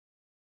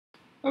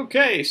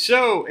Okay,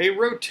 so a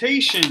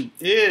rotation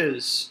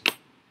is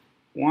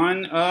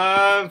one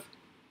of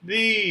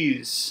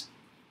these.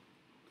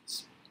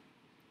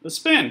 The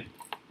spin.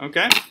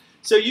 Okay,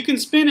 so you can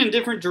spin in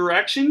different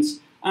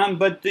directions,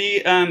 but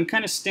the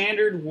kind of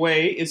standard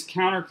way is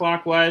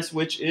counterclockwise,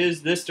 which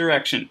is this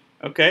direction.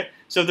 Okay,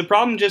 so if the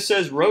problem just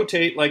says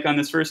rotate, like on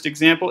this first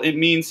example, it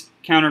means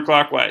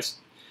counterclockwise.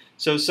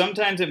 So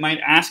sometimes it might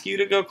ask you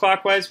to go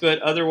clockwise, but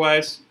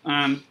otherwise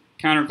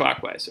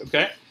counterclockwise.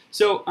 Okay,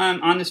 so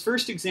on this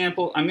first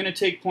example, I'm going to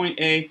take point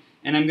A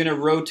and I'm going to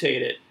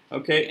rotate it.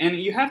 Okay, and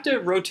you have to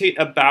rotate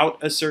about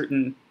a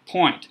certain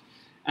point.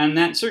 And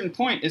that certain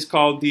point is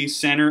called the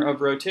center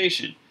of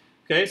rotation.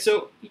 Okay,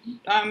 so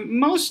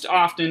most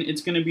often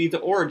it's going to be the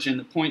origin,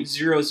 the point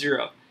 0,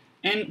 0.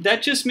 And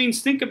that just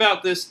means think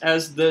about this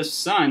as the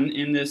sun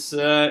in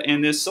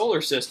this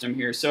solar system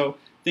here. So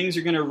things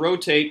are going to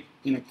rotate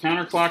in a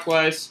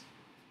counterclockwise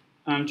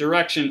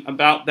direction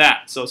about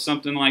that. So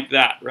something like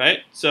that, right?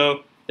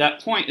 So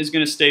that point is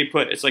going to stay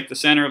put. It's like the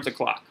center of the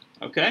clock.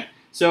 Okay,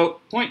 so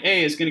point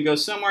A is going to go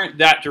somewhere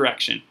that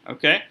direction.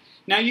 Okay.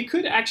 Now you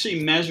could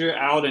actually measure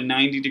out a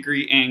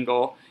 90-degree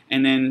angle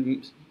and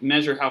then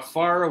measure how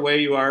far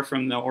away you are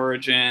from the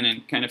origin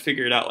and kind of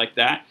figure it out like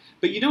that.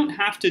 But you don't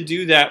have to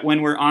do that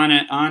when we're on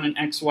an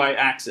XY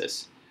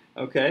axis.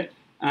 Okay?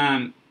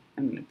 I'm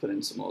going to put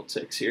in some little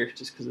ticks here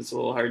just because it's a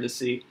little hard to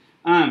see.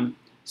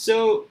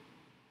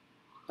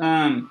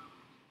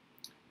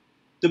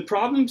 The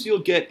problems you'll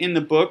get in the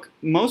book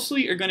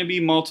mostly are going to be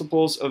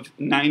multiples of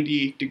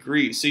 90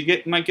 degrees. So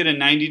you might get a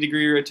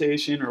 90-degree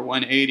rotation or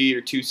 180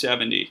 or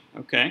 270,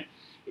 okay?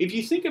 If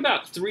you think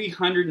about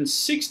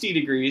 360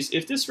 degrees,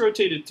 if this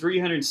rotated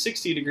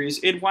 360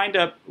 degrees, it'd wind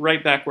up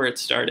right back where it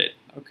started,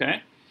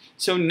 okay?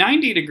 So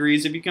 90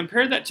 degrees, if you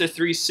compare that to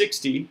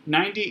 360,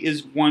 90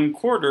 is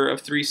 1/4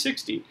 of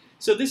 360.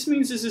 So this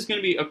means this is going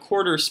to be a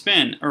quarter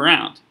spin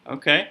around,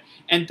 okay?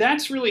 And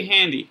that's really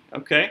handy,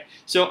 okay?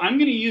 So I'm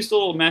going to use a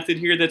little method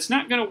here that's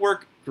not going to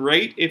work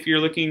great if you're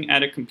looking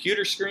at a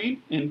computer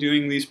screen and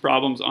doing these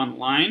problems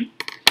online,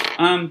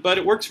 but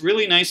it works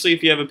really nicely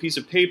if you have a piece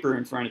of paper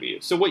in front of you.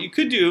 So what you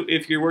could do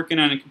if you're working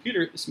on a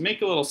computer is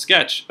make a little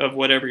sketch of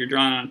whatever you're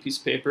drawing on a piece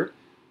of paper,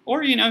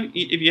 or, you know,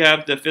 if you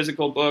have the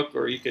physical book,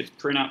 or you could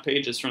print out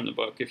pages from the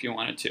book if you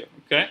wanted to,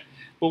 okay?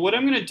 But what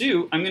I'm going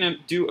to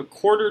do a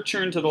quarter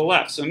turn to the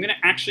left. So I'm going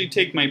to actually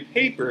take my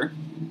paper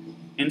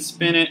and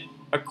spin it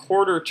a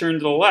quarter turn to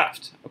the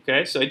left.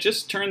 Okay, so I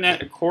just turned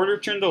that a quarter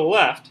turn to the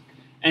left,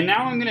 and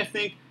now I'm going to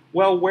think,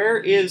 well, where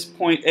is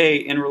point A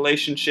in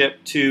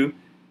relationship to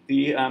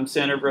the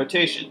center of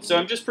rotation? So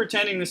I'm just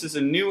pretending this is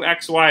a new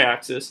XY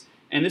axis,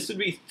 and this would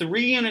be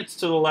 3 units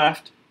to the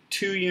left,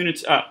 2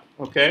 units up.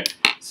 Okay,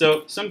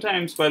 so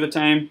sometimes by the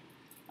time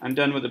I'm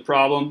done with the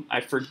problem, I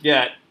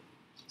forget.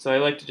 So I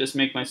like to just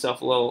make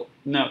myself a little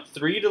note.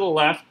 3 to the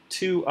left,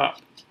 2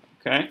 up.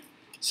 Okay,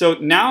 so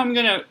now I'm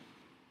going to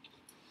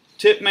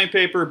tip my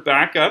paper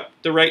back up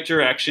the right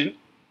direction,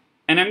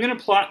 and I'm going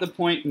to plot the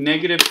point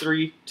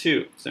 -3,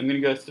 2. So I'm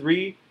going to go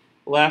 3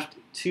 left,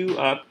 2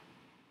 up.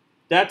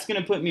 That's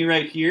going to put me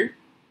right here,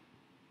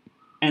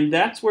 and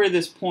that's where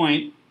this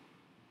point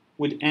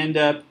would end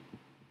up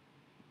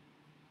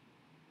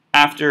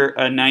after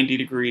a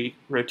 90-degree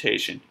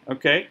rotation.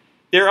 Okay?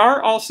 There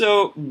are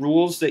also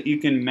rules that you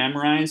can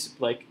memorize,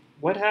 like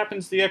what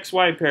happens to the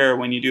XY pair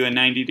when you do a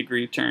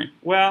 90-degree turn?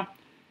 Well,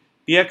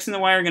 the X and the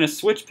Y are going to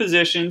switch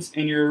positions,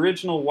 and your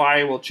original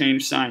Y will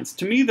change signs.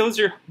 To me, those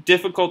are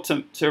difficult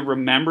to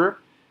remember.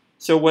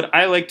 So what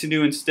I like to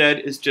do instead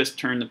is just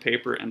turn the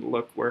paper and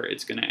look where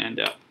it's going to end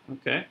up.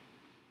 Okay?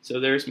 So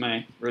there's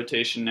my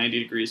rotation 90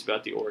 degrees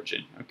about the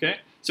origin. Okay?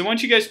 So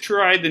once you guys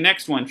try the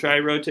next one, try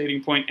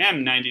rotating point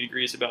M 90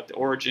 degrees about the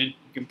origin.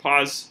 You can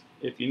pause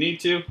if you need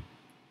to.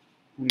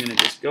 I'm going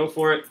to just go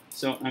for it.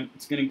 So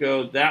it's going to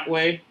go that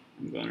way.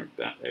 I'm going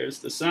to, there's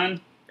the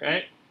sun,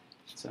 right?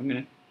 So I'm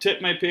going to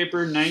tip my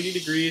paper 90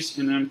 degrees,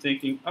 and I'm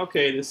thinking,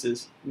 okay, this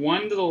is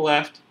 1 to the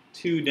left,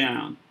 2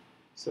 down.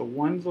 So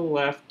 1 to the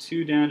left,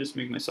 2 down. Just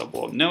make myself a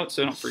little note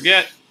so I don't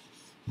forget.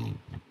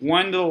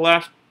 1 to the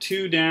left,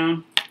 2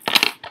 down.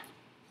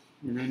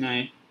 And then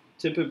I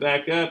tip it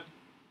back up,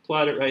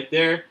 plot it right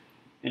there.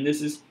 And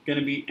this is going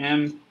to be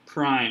M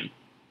prime.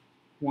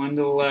 1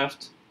 to the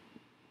left,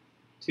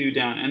 2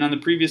 down. And on the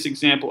previous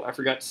example, I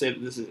forgot to say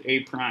that this is A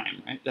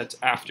prime, right? That's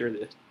after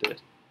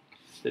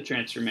the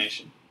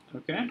transformation.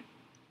 Okay?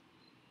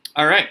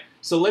 All right,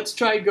 so let's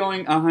try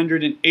going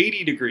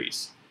 180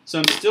 degrees. So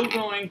I'm still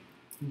going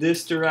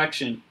this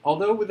direction.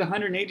 Although with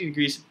 180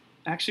 degrees, it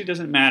actually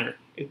doesn't matter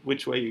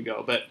which way you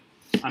go, but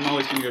I'm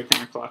always going to go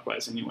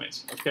counterclockwise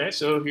anyways. Okay,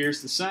 so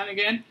here's the sun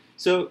again.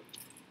 So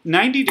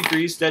 90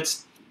 degrees, 90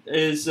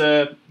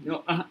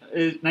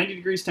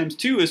 degrees times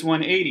 2 is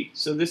 180.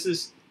 So this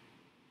is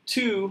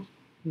 2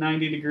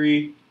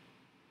 90-degree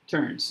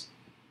turns,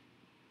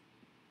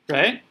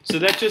 right? So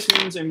that just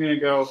means I'm going to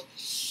go,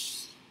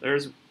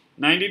 there's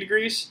 90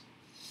 degrees.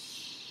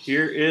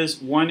 Here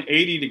is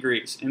 180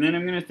 degrees. And then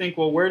I'm going to think,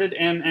 well, where did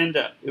M end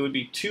up? It would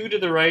be 2 to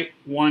the right,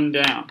 1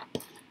 down.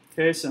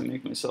 Okay, so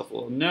make myself a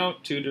little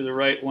note, 2 to the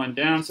right, 1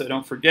 down, so I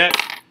don't forget.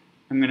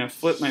 I'm going to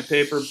flip my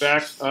paper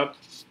back up,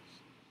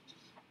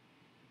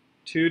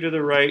 2 to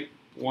the right,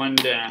 1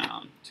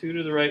 down, 2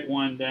 to the right,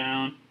 1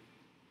 down,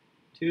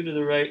 2 to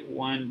the right,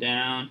 1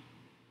 down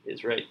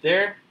is right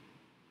there.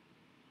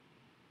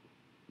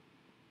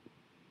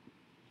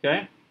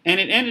 Okay, and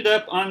it ended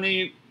up on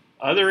the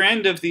other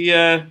end of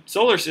the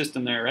solar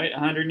system there, right?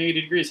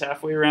 180 degrees,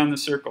 halfway around the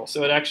circle.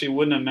 So it actually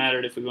wouldn't have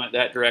mattered if we went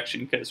that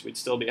direction because we'd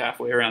still be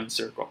halfway around the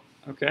circle.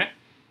 Okay,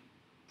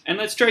 and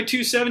let's try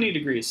 270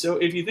 degrees. So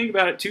if you think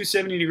about it,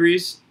 270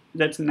 degrees,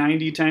 that's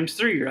 90 times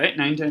 3, right?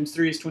 9 times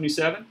 3 is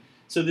 27.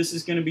 So this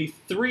is going to be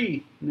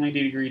 3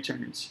 90-degree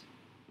turns.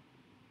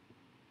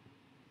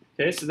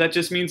 Okay, so that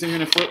just means I'm going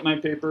to flip my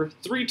paper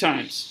 3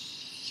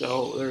 times.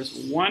 So there's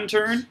 1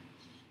 turn,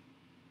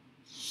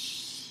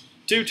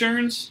 2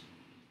 turns,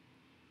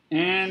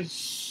 and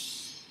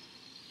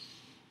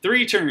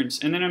 3 turns.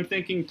 And then I'm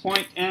thinking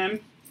point M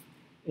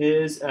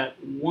is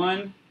at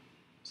 1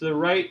 to the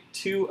right,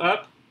 2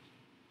 up.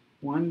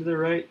 1 to the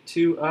right,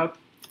 2 up.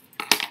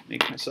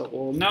 Make myself a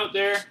little note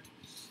there.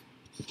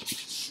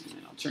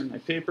 And I'll turn my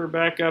paper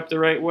back up the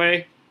right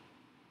way.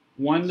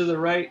 1 to the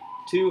right,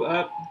 2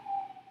 up.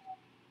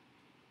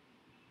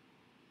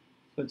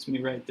 Puts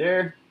me right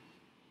there.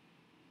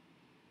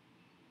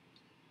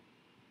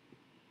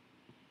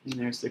 And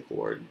there's the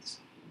coordinates.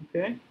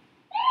 Okay?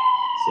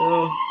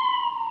 So,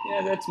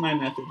 yeah, that's my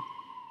method.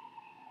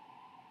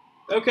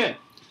 Okay,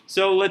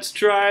 so let's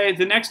try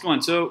the next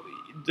one. So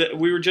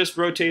we were just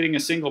rotating a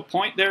single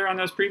point there on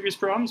those previous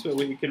problems, but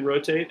we can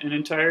rotate an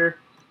entire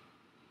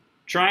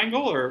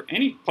triangle or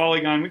any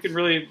polygon. We can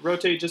really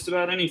rotate just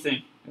about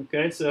anything.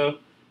 Okay, so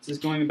this is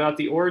going about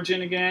the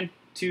origin again,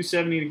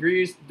 270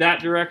 degrees, that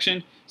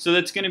direction. So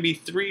that's going to be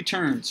 3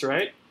 turns,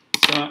 right?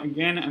 So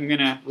again, I'm going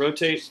to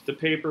rotate the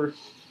paper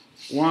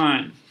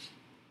 1,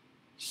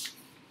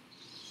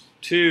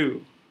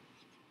 2,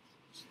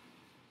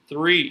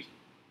 3.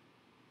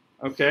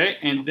 Okay,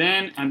 and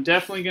then I'm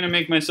definitely going to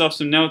make myself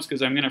some notes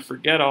because I'm going to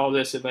forget all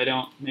this if I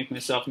don't make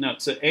myself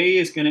notes. So A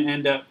is going to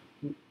end up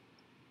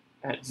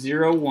at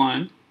 0,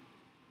 1.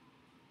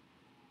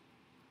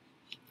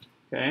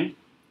 Okay,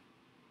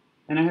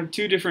 and I have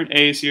 2 different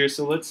A's here,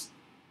 so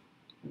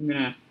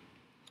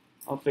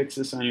I'll fix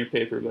this on your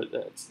paper, but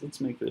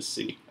let's make this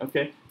C.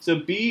 Okay, so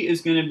B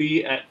is going to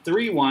be at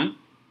 3, 1.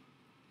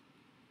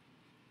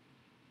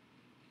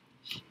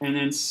 And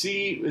then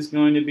C is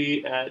going to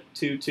be at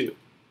 2, 2.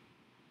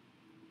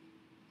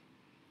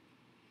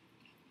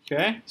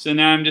 Okay, so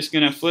now I'm just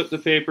going to flip the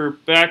paper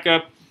back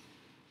up,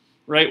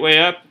 right way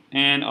up,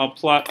 and I'll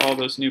plot all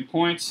those new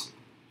points.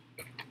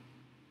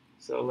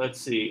 So let's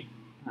see.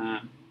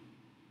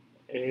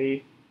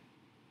 A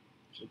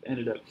should have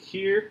ended up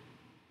here.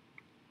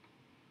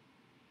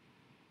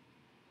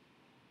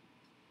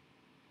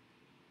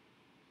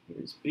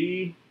 Here's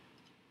B.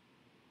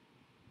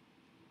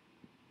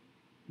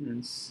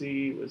 And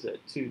C was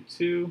at 2,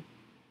 2.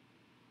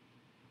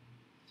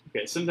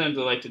 Okay, sometimes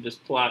I like to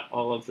just plot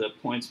all of the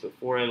points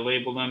before I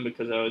label them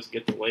because I always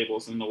get the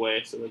labels in the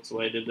way, so that's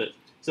why I did this.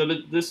 So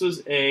this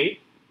was A,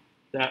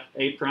 that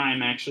A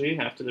prime actually,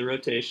 after the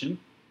rotation.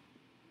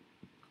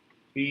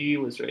 B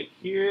was right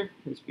here,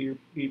 here's B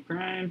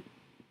prime,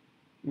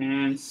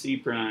 and C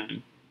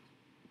prime.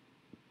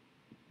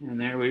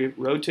 And there we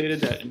rotated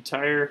that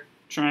entire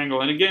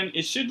triangle. And again,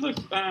 it should look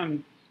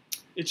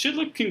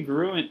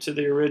congruent to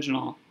the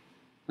original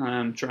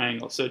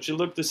triangle, so it should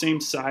look the same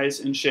size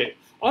and shape.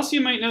 Also,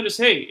 you might notice,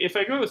 hey, if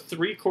I go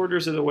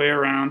 3/4 of the way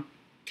around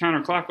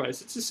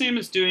counterclockwise, it's the same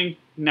as doing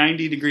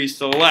 90 degrees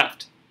to the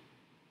left.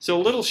 So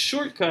a little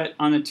shortcut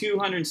on the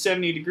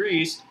 270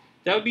 degrees,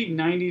 that would be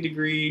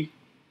 90-degree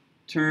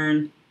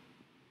turn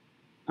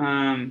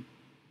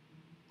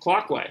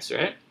clockwise,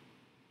 right?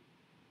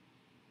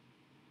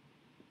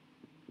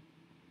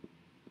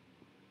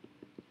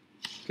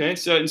 Okay,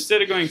 so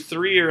instead of going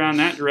 3 around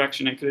that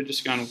direction, I could have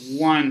just gone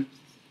 1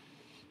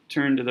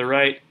 turn to the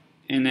right,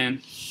 and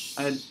then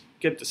I'd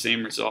get the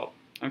same result.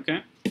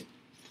 Okay?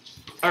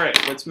 All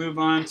right, let's move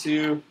on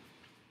to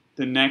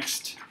the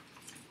next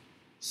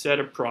set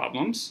of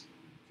problems.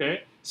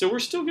 Okay, so we're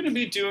still going to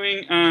be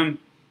doing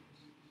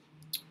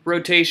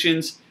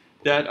rotations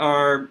that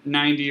are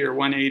 90 or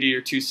 180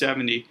 or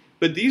 270,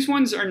 but these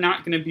ones are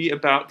not going to be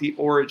about the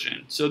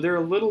origin, so they're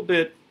a little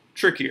bit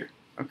trickier.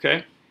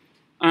 Okay,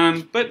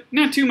 but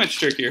not too much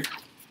trickier.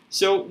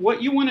 So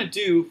what you want to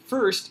do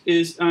first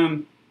is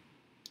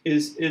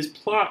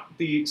plot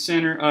the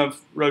center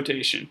of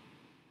rotation.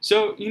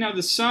 So, you know,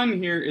 the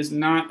sun here is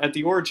not at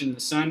the origin.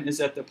 The sun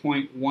is at the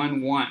point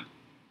 1, 1.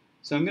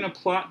 So I'm going to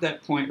plot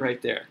that point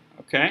right there,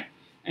 okay?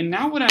 And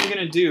now what I'm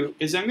going to do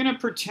is I'm going to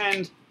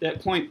pretend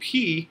that point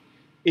P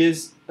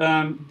is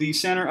the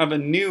center of a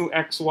new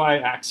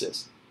XY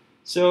axis.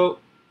 So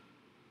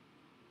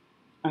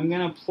I'm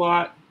going to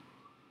plot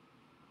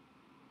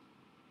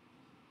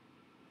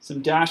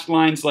some dashed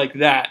lines like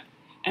that.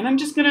 And I'm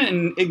just going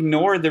to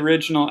ignore the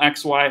original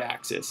XY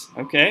axis,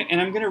 okay? And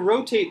I'm going to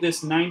rotate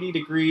this 90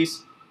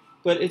 degrees,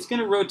 but it's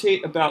going to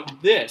rotate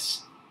about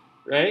this,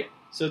 right?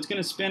 So it's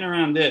going to spin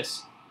around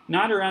this,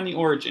 not around the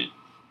origin.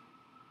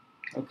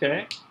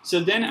 Okay? So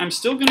then I'm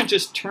still going to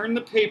just turn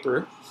the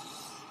paper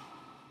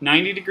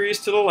 90 degrees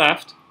to the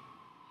left,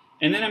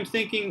 and then I'm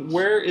thinking,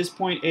 where is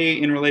point A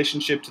in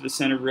relationship to the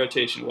center of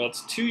rotation? Well,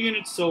 it's 2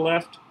 units to the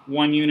left,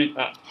 1 unit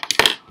up.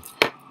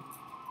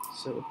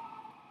 So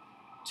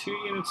 2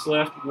 units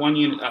left, 1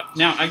 unit up.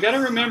 Now, I got to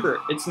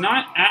remember, it's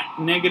not at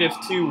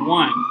 -2,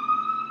 1.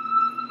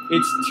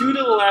 It's 2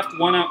 to the left,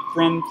 1 up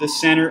from the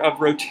center of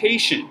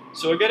rotation.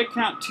 So I got to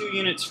count 2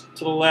 units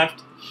to the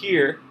left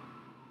here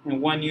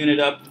and 1 unit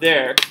up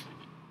there.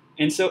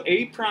 And so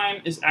A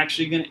prime is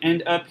actually going to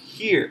end up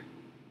here.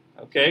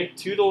 Okay,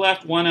 2 to the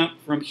left, 1 up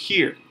from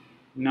here,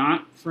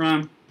 not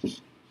from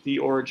the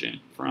origin,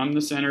 from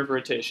the center of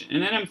rotation.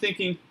 And then I'm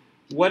thinking,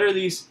 what are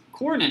these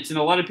coordinates? And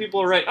a lot of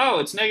people are right, oh,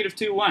 it's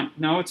 -2, 1.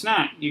 No, it's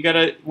not. You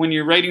gotta, when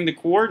you're writing the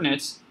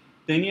coordinates,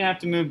 then you have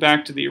to move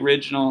back to the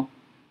original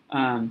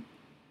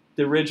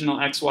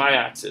XY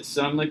axis.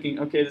 So I'm looking,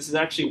 okay, this is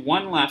actually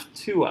 1 left,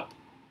 2 up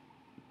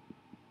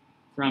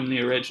from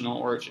the original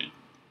origin.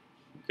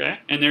 Okay,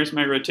 and there's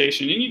my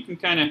rotation. And you can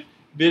kind of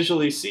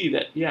visually see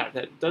that, yeah,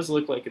 that does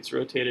look like it's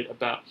rotated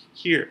about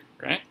here,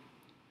 right?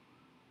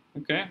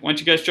 Okay, why don't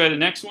you guys try the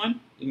next one?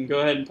 You can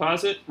go ahead and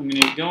pause it. I'm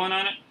going to get going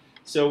on it.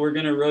 So we're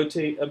going to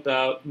rotate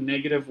about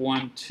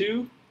 -1,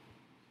 2.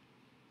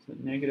 So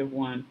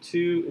 -1,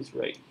 2 is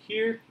right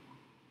here.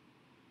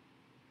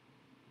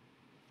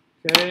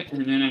 Okay,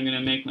 and then I'm going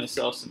to make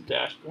myself some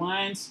dashed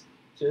lines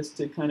just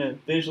to kind of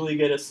visually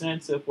get a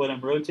sense of what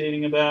I'm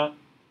rotating about.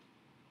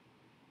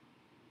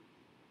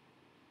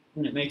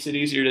 And it makes it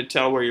easier to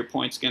tell where your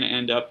point's going to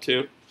end up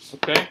to.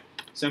 Okay,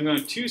 so I'm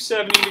going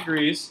 270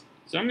 degrees.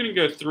 So I'm going to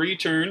go 3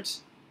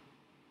 turns.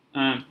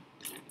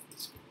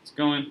 It's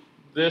going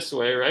this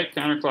way, right?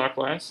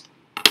 Counterclockwise.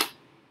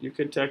 You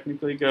could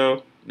technically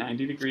go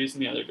 90 degrees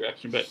in the other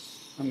direction, but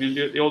I'm going to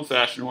do it the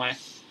old-fashioned way.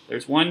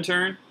 There's 1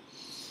 turn,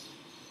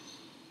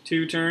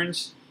 2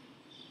 turns,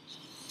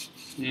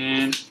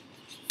 and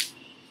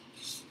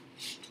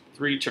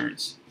 3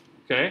 turns.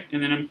 Okay,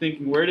 and then I'm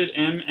thinking, where did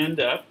M end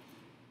up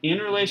in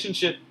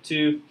relationship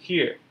to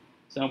here?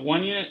 So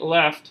 1 unit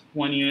left,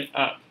 1 unit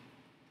up.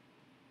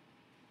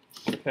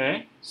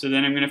 Okay, so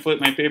then I'm going to flip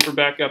my paper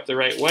back up the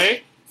right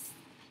way.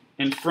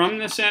 And from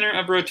the center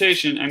of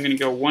rotation, I'm going to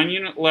go 1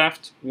 unit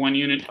left, 1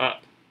 unit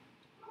up.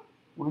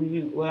 1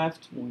 unit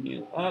left, 1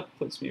 unit up,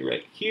 puts me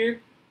right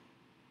here.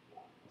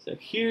 So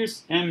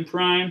here's M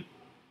prime.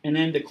 And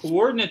then the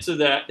coordinates of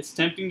that, it's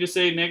tempting to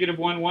say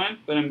 -1, 1,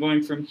 but I'm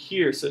going from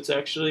here. So it's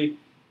actually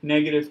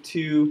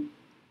 -2,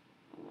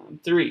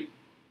 3.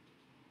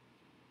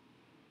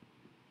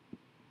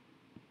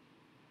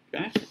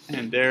 Okay,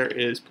 and there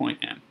is point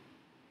M.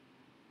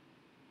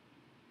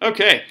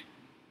 Okay,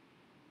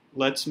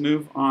 let's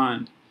move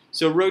on.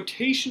 So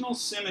rotational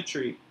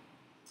symmetry.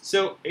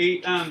 So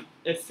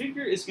a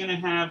figure is going to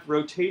have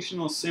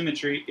rotational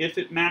symmetry if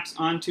it maps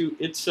onto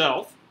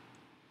itself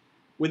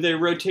with a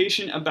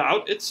rotation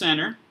about its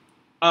center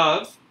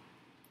of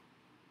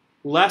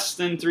less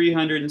than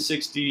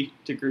 360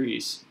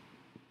 degrees.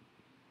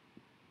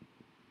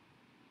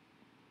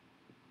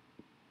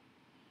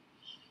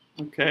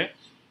 Okay.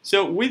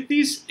 So with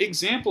these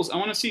examples, I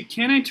want to see,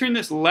 can I turn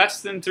this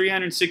less than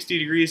 360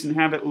 degrees and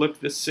have it look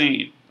the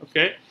same?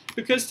 Okay,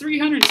 because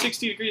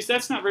 360 degrees,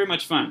 that's not very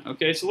much fun.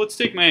 Okay, so let's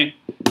take my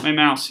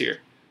mouse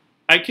here.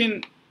 I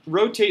can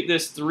rotate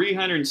this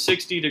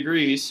 360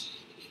 degrees,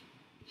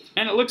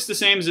 and it looks the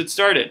same as it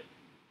started.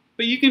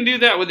 But you can do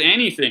that with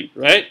anything,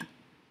 right?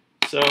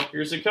 So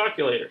here's a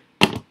calculator.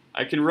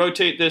 I can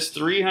rotate this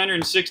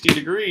 360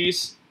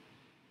 degrees,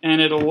 and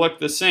it'll look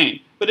the same.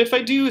 But if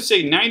I do,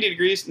 say, 90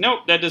 degrees,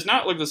 nope, that does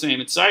not look the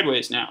same. It's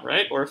sideways now,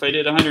 right? Or if I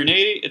did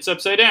 180, it's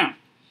upside down.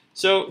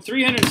 So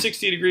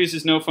 360 degrees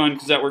is no fun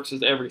because that works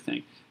with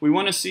everything. We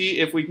want to see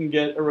if we can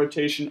get a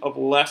rotation of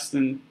less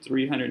than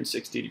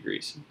 360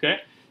 degrees,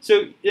 okay?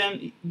 So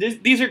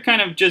these are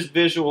kind of just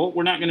visual.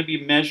 We're not going to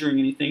be measuring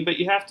anything, but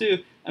you have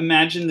to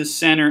imagine the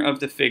center of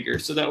the figure.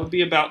 So that would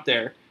be about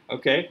there,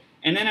 okay?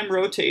 And then I'm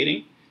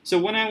rotating. So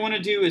what I want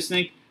to do is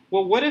think,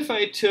 well, what if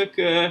I took...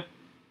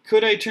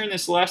 could I turn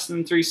this less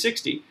than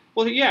 360?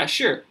 Well, yeah,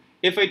 sure.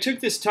 If I took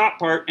this top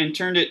part and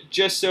turned it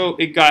just so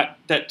it got,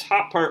 that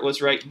top part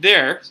was right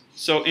there,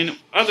 so in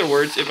other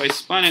words, if I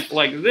spun it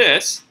like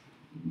this,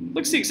 it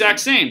looks the exact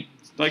same,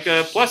 like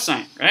a plus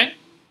sign, right?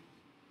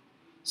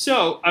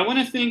 So I want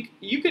to think,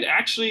 you could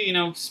actually,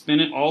 spin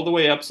it all the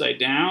way upside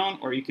down,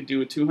 or you could do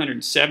a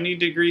 270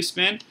 degree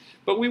spin,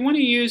 but we want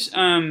to use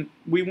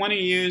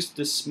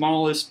the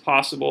smallest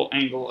possible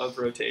angle of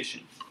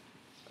rotation,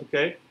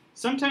 okay?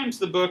 Sometimes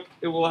the book,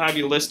 it will have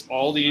you list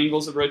all the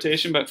angles of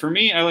rotation, but for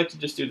me, I like to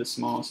just do the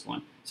smallest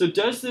one. So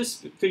does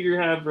this figure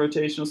have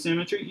rotational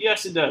symmetry?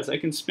 Yes, it does. I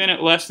can spin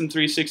it less than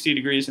 360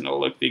 degrees and it'll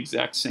look the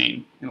exact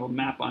same, and it'll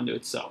map onto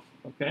itself,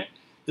 okay?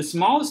 The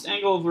smallest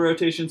angle of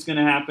rotation is going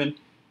to happen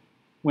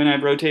when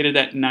I've rotated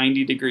at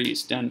 90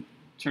 degrees, turn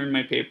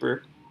my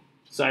paper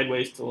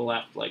sideways to the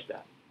left like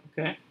that,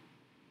 okay?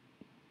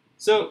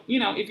 So,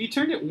 if you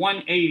turned it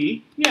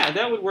 180, yeah,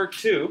 that would work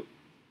too.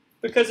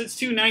 Because it's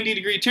two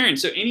 90-degree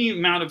turns. So any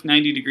amount of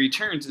 90-degree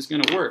turns is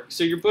going to work.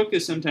 So your book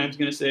is sometimes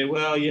going to say,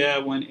 well, yeah,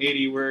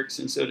 180 works,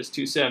 and so does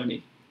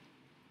 270.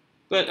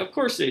 But of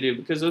course they do,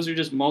 because those are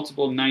just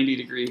multiple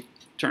 90-degree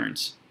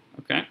turns.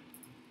 Okay?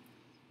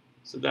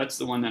 So that's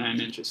the one that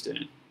I'm interested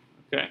in.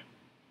 Okay?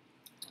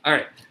 All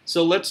right,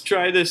 so let's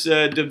try this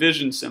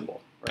division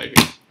symbol right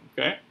here.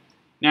 Okay?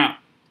 Now,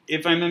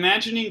 if I'm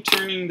imagining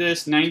turning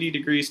this 90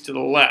 degrees to the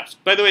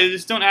left, by the way,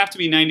 these don't have to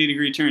be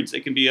 90-degree turns. They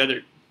can be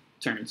other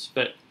turns,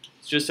 but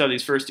it's just how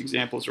these first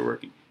examples are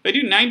working. If I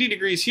do 90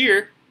 degrees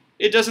here,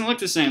 it doesn't look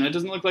the same. It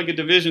doesn't look like a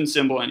division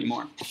symbol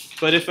anymore.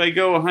 But if I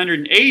go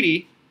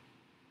 180,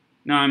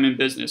 now I'm in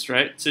business,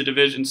 right? It's a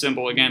division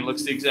symbol. Again,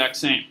 looks the exact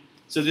same.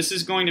 So this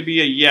is going to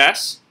be a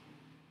yes,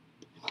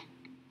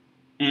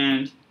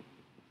 and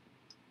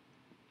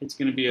it's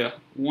going to be a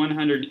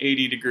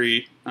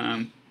 180-degree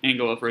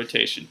angle of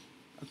rotation.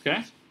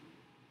 Okay?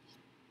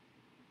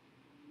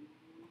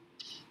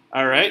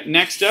 All right,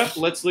 next up,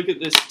 let's look at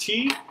this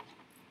T.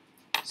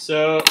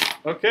 So,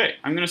 okay,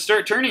 I'm going to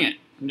start turning it.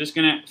 I'm just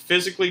going to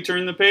physically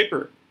turn the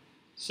paper.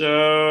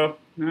 So,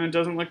 it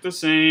doesn't look the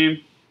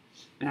same.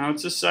 Now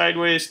it's a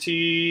sideways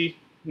T.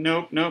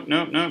 Nope, nope,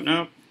 nope, nope,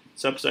 nope.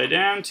 It's upside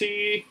down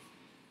T.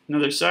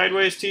 Another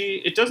sideways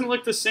T. It doesn't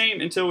look the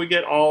same until we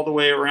get all the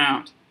way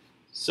around.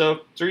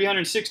 So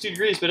 360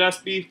 degrees, but it has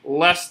to be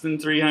less than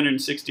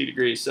 360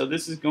 degrees. So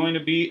this is going to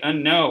be a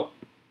no.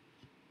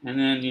 And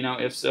then, you know,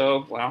 if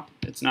so, well,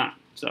 it's not.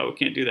 So we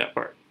can't do that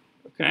part.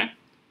 Okay?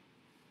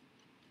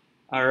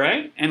 All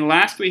right. And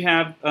last we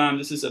have,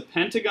 this is a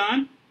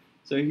pentagon.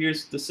 So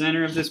here's the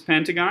center of this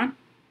pentagon.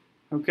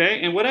 Okay?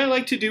 And what I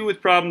like to do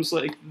with problems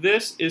like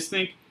this is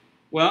think,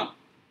 well,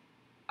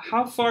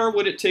 how far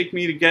would it take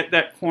me to get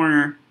that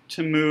corner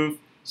to move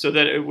so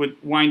that it would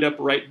wind up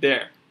right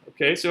there?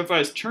 Okay, so if I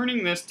was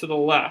turning this to the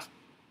left,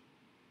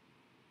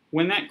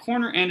 when that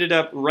corner ended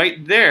up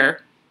right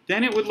there,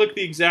 then it would look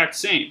the exact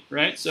same,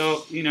 right?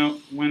 So, you know,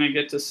 when I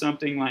get to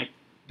something like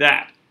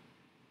that,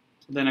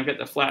 then I've got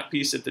the flat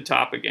piece at the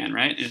top again,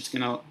 right? And it's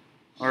going to,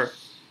 or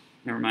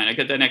never mind, I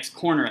got that next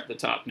corner at the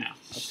top now,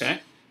 okay?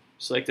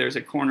 Just like there's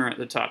a corner at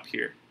the top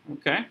here,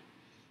 okay?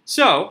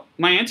 So,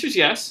 my answer is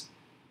yes.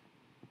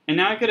 And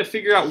now I've got to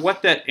figure out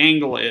what that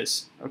angle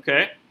is,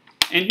 okay?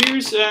 And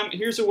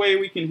here's a way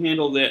we can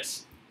handle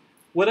this.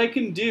 What I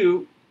can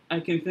do, I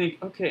can think,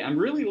 okay, I'm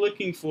really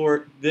looking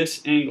for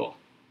this angle.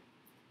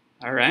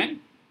 All right?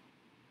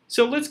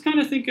 So let's kind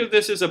of think of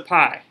this as a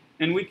pie,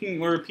 and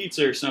or a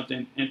pizza or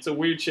something, and it's a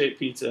weird shaped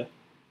pizza.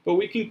 But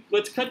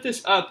let's cut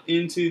this up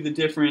into the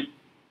different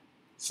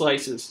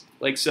slices,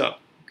 like so,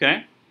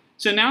 okay?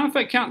 So now if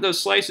I count those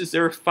slices,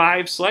 there are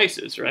 5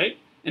 slices, right?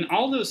 And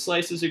all those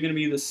slices are going to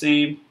be the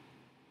same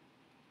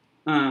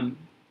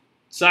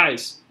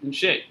size and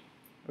shape,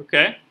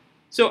 okay?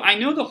 So I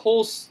know the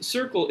whole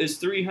circle is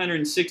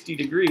 360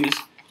 degrees,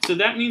 so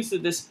that means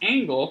that this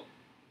angle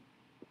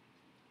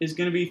is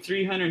going to be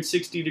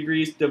 360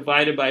 degrees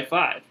divided by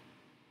 5.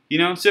 You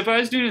know, so if I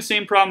was doing the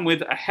same problem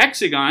with a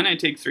hexagon, I'd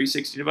take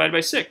 360 divided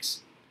by 6.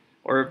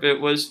 Or if it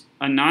was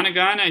a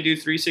nonagon, I do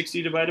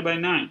 360 divided by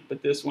 9.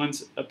 But this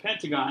one's a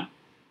pentagon,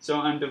 so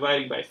I'm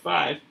dividing by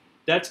 5.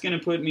 That's going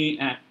to put me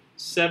at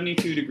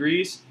 72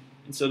 degrees,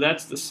 and so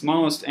that's the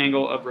smallest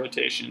angle of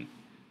rotation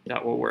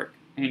that will work.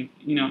 And,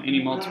 you know,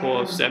 any multiple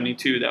of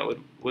 72 that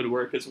would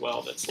work as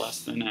well that's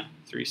less than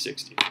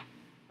 360.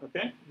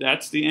 Okay,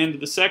 that's the end of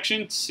the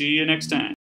section. See you next time.